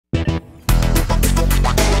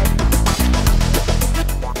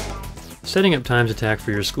Setting up Timez Attack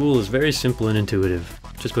for your school is very simple and intuitive.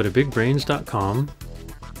 Just go to bigbrains.com,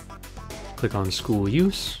 click on School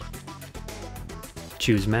Use,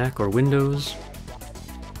 choose Mac or Windows,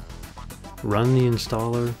 run the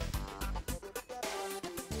installer.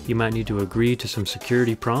 You might need to agree to some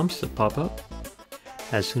security prompts that pop up.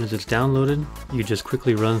 As soon as it's downloaded, you just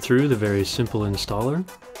quickly run through the very simple installer.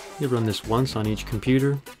 You run this once on each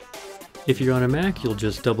computer. If you're on a Mac, you'll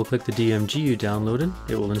just double-click the DMG you downloaded.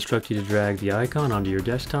 It will instruct you to drag the icon onto your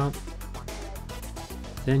desktop.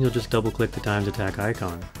 Then you'll just double-click the Timez Attack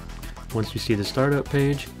icon. Once you see the startup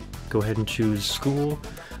page, go ahead and choose School,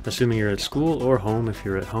 assuming you're at school, or Home if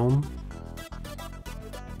you're at home.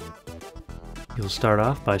 You'll start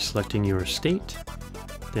off by selecting your state,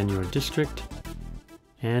 then your district,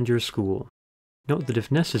 and your school. Note that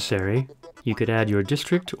if necessary, you could add your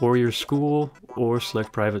district or your school, or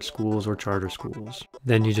select private schools or charter schools.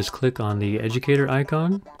 Then you just click on the educator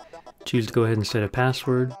icon, choose to go ahead and set a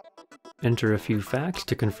password, enter a few facts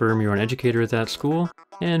to confirm you're an educator at that school,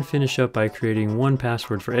 and finish up by creating one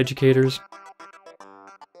password for educators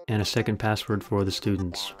and a second password for the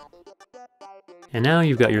students. And now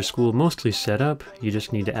you've got your school mostly set up. You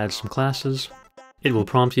just need to add some classes. It will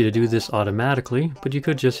prompt you to do this automatically, but you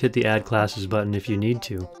could just hit the Add Classes button if you need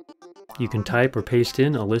to. You can type or paste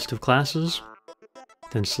in a list of classes,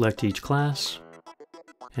 then select each class,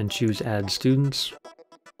 and choose Add Students.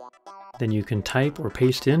 Then you can type or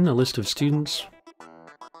paste in a list of students,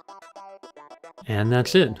 and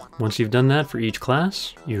that's it. Once you've done that for each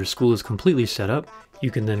class, your school is completely set up.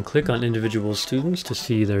 You can then click on individual students to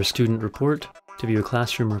see their student report. To view a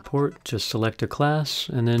classroom report, just select a class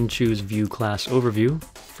and then choose View Class Overview.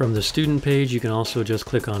 From the student page, you can also just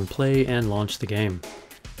click on Play and launch the game.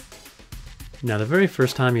 Now, the very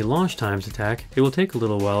first time you launch Timez Attack, it will take a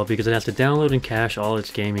little while because it has to download and cache all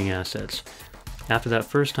its gaming assets. After that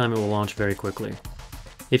first time, it will launch very quickly.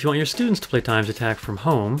 If you want your students to play Timez Attack from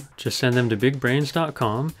home, just send them to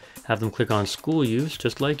bigbrains.com, have them click on School Use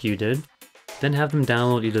just like you did, then have them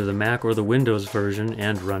download either the Mac or the Windows version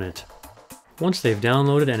and run it. Once they've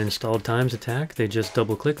downloaded and installed Timez Attack, they just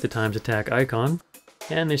double-click the Timez Attack icon,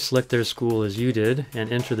 and they select their school as you did,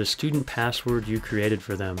 and enter the student password you created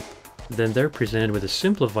for them. Then they're presented with a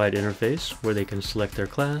simplified interface where they can select their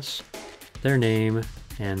class, their name,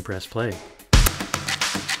 and press play.